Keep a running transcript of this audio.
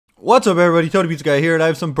What's up, everybody? Tony Pizza Guy here, and I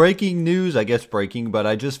have some breaking news. I guess breaking, but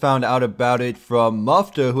I just found out about it from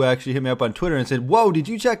Mufta, who actually hit me up on Twitter and said, "Whoa, did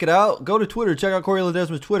you check it out? Go to Twitter, check out Cory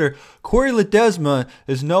Ledesma's Twitter. Cory Ledesma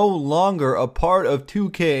is no longer a part of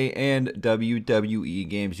 2K and WWE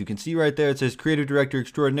Games. You can see right there, it says Creative Director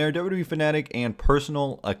Extraordinaire, WWE Fanatic, and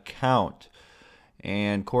Personal Account."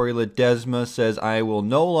 And Cory Ledesma says, "I will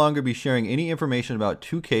no longer be sharing any information about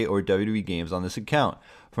 2K or WWE Games on this account.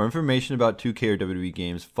 For information about 2K or WWE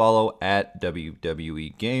Games, follow at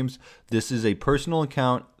WWE Games. This is a personal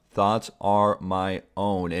account. Thoughts are my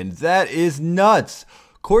own." And that is nuts.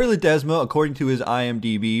 Cory Ledesma, according to his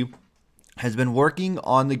IMDb, has been working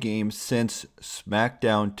on the game since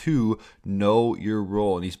SmackDown 2 Know Your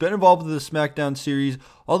Role. And he's been involved with the SmackDown series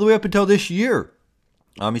all the way up until this year.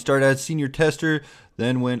 He started as senior tester,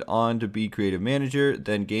 then went on to be creative manager,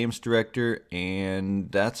 then games director,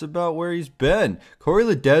 and that's about where he's been. Cory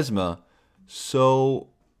Ledesma, so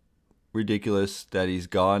ridiculous that he's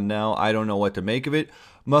gone now. I don't know what to make of it.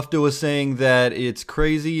 Mufta was saying that it's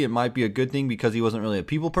crazy. It might be a good thing because he wasn't really a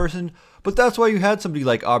people person, but that's why you had somebody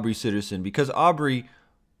like Aubrey Sitterson, because Aubrey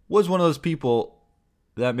was one of those people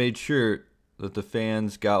that made sure that the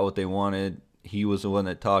fans got what they wanted. He was the one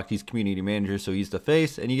that talked. He's community manager, so he's the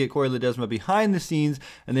face. And you get Cory Ledesma behind the scenes,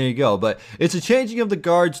 and there you go. But it's a changing of the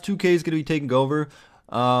guards. 2K is going to be taking over.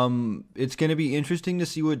 It's going to be interesting to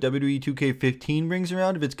see what WWE 2K15 brings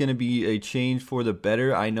around, if it's going to be a change for the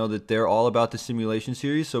better. I know that they're all about the simulation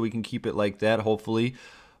series, so we can keep it like that, hopefully.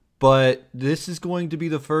 But this is going to be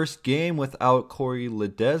the first game without Cory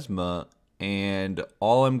Ledesma. And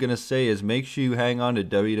all I'm going to say is make sure you hang on to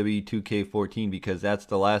WWE 2K14 because that's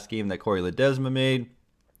the last game that Cory Ledesma made.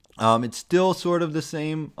 It's still sort of the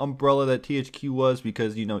same umbrella that THQ was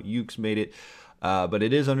because, you know, Ukes made it. But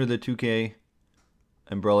it is under the 2K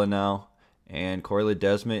umbrella now. And Cory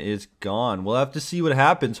Ledesma is gone. We'll have to see what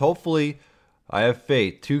happens. Hopefully, I have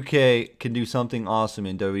faith. 2K can do something awesome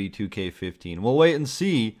in WWE 2K15. We'll wait and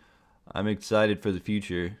see. I'm excited for the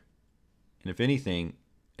future. And if anything,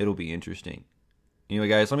 it'll be interesting. Anyway,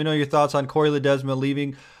 guys, let me know your thoughts on Cory Ledesma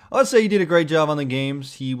leaving. Let's say he did a great job on the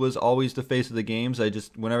games. He was always the face of the games.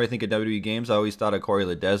 Whenever I think of WWE Games, I always thought of Cory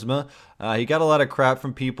Ledesma. He got a lot of crap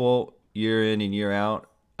from people year in and year out.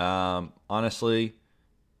 Honestly,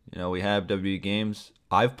 you know, we have WWE Games.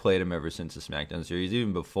 I've played him ever since the SmackDown series,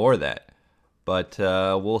 even before that. But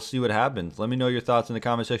we'll see what happens. Let me know your thoughts in the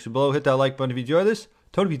comment section below. Hit that like button if you enjoy this.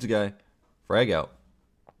 Tony Pizza Guy, frag out.